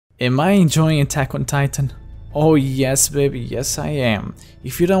Am I enjoying Attack on Titan? Oh yes baby, yes I am.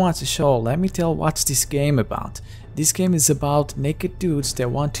 If you don't watch the show, let me tell what's this game about. This game is about naked dudes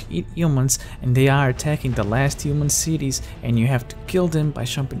that want to eat humans and they are attacking the last human cities and you have to kill them by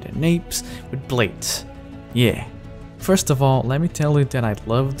chopping their napes with blades. Yeah. First of all, let me tell you that I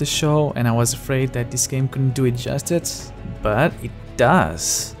loved the show and I was afraid that this game couldn't do it justice, but it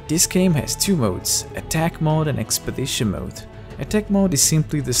does. This game has two modes, attack mode and expedition mode. Attack mode is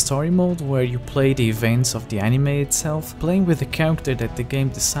simply the story mode where you play the events of the anime itself, playing with the character that the game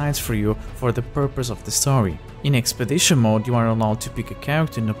decides for you for the purpose of the story. In expedition mode, you are allowed to pick a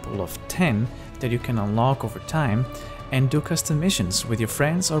character in a pool of 10 that you can unlock over time and do custom missions with your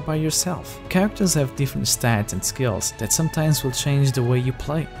friends or by yourself. Characters have different stats and skills that sometimes will change the way you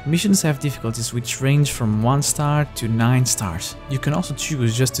play. Missions have difficulties which range from 1 star to 9 stars. You can also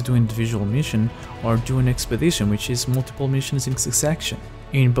choose just to do an individual mission or do an expedition, which is multiple missions in succession.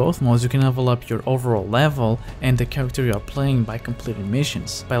 In both modes you can level up your overall level and the character you are playing by completing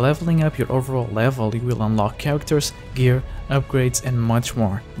missions. By leveling up your overall level you will unlock characters, gear, upgrades and much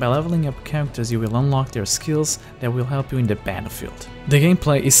more. By leveling up characters you will unlock their skills that will help you in the battlefield. The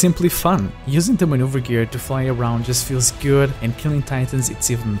gameplay is simply fun. Using the maneuver gear to fly around just feels good and killing titans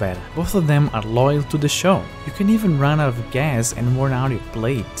it's even better. Both of them are loyal to the show. You can even run out of gas and worn out your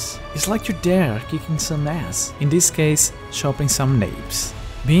blades. It's like you're there kicking some ass. In this case, chopping some napes.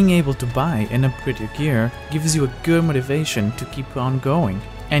 Being able to buy and upgrade your gear gives you a good motivation to keep on going,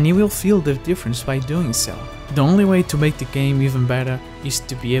 and you will feel the difference by doing so. The only way to make the game even better is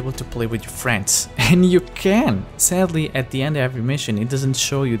to be able to play with your friends, and you can! Sadly, at the end of every mission it doesn't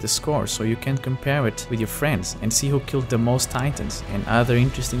show you the score, so you can compare it with your friends and see who killed the most titans and other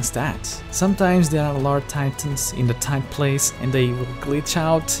interesting stats. Sometimes there are a lot of titans in the tight place and they will glitch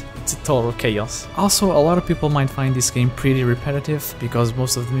out. It's a total chaos. Also, a lot of people might find this game pretty repetitive because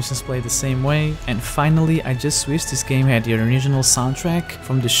most of the missions play the same way. And finally, I just wish this game had the original soundtrack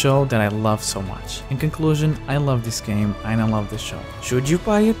from the show that I love so much. In conclusion, I love this game and I love the show. Should you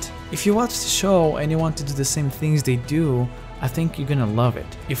buy it? If you watch the show and you want to do the same things they do, I think you're gonna love it.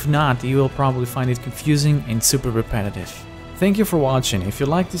 If not, you will probably find it confusing and super repetitive. Thank you for watching. If you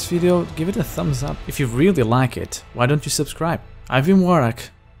like this video, give it a thumbs up. If you really like it, why don't you subscribe? I've been Warak,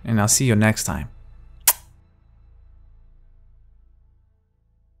 and I'll see you next time.